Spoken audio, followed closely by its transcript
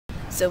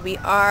So we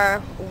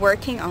are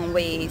working on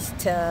ways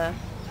to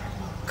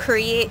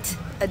create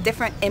a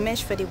different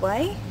image for the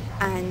Y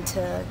and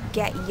to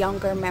get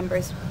younger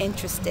members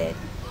interested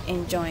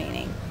in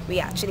joining. We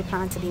actually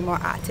plan to be more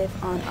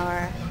active on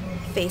our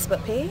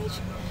Facebook page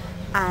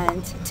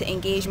and to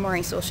engage more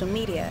in social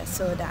media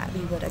so that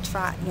we would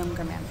attract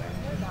younger members.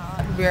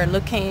 We are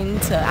looking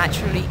to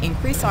actually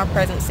increase our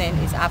presence in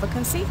is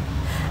advocacy,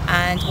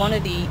 and one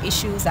of the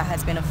issues that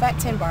has been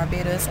affecting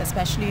Barbados,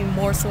 especially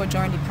more so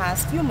during the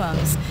past few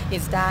months,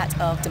 is that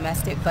of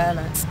domestic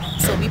violence.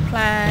 So we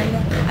plan,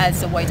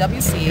 as the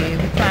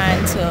YWCA, we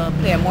plan to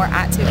play a more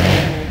active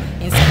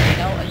role in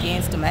speaking out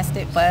against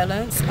domestic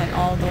violence and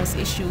all those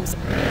issues,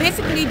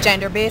 basically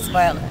gender-based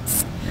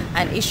violence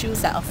and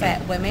issues that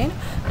affect women.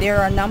 There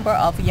are a number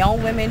of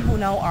young women who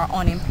now are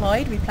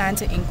unemployed. We plan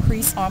to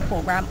increase our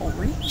program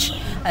outreach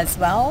as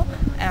well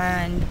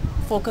and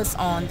focus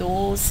on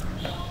those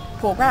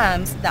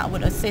programs that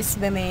would assist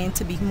women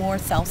to be more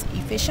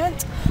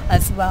self-efficient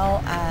as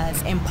well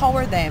as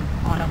empower them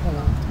on a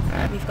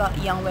whole. We've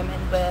got young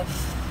women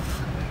with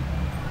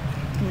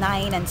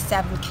 9 and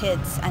 7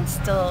 kids and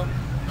still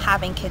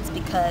having kids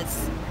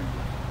because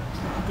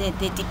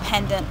they're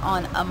dependent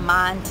on a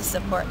man to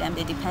support them.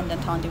 They're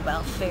dependent on the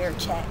welfare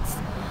checks.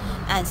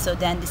 And so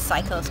then the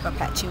cycle is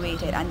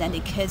perpetuated, and then the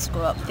kids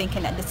grow up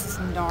thinking that this is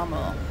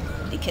normal.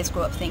 The kids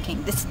grow up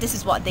thinking this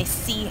is what they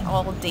see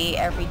all day,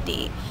 every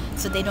day.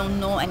 So they don't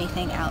know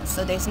anything else.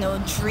 So there's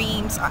no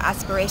dreams or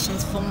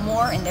aspirations for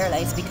more in their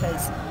lives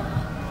because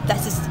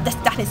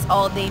that is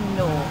all they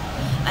know.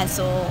 And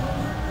so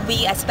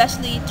we,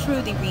 especially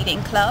through the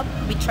reading club,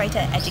 we try to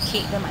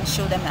educate them and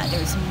show them that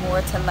there's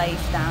more to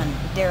life than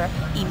their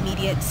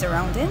immediate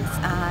surroundings,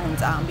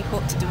 and we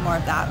hope to do more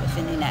of that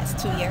within the next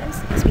 2 years.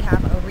 We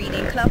have a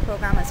reading club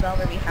program as well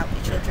where we help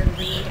the children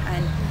read,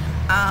 and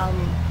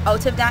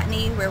out of that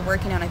need we're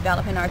working on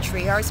developing our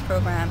 3 R's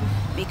program,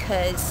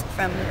 because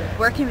from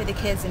working with the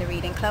kids in the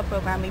reading club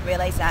program we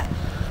realize that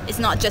it's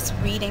not just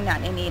reading that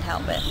they need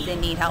help with. They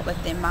need help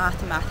with their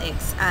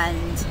mathematics,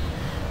 and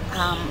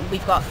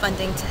we've got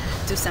funding to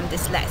do some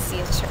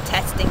dyslexia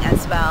testing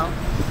as well.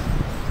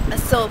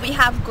 So we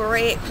have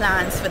great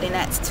plans for the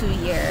next 2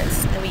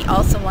 years, and we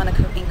also want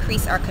to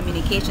increase our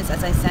communications,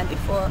 as I said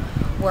before,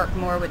 work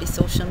more with the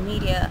social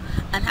media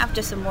and have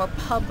just a more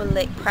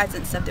public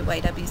presence of the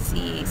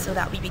YWCA so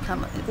that we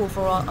become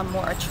overall a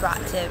more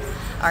attractive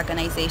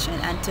organization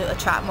and to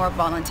attract more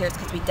volunteers,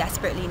 because we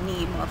desperately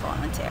need more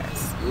volunteers.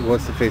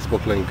 What's the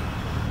Facebook link?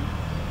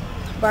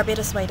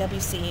 Barbados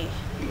YWCA.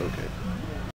 Okay.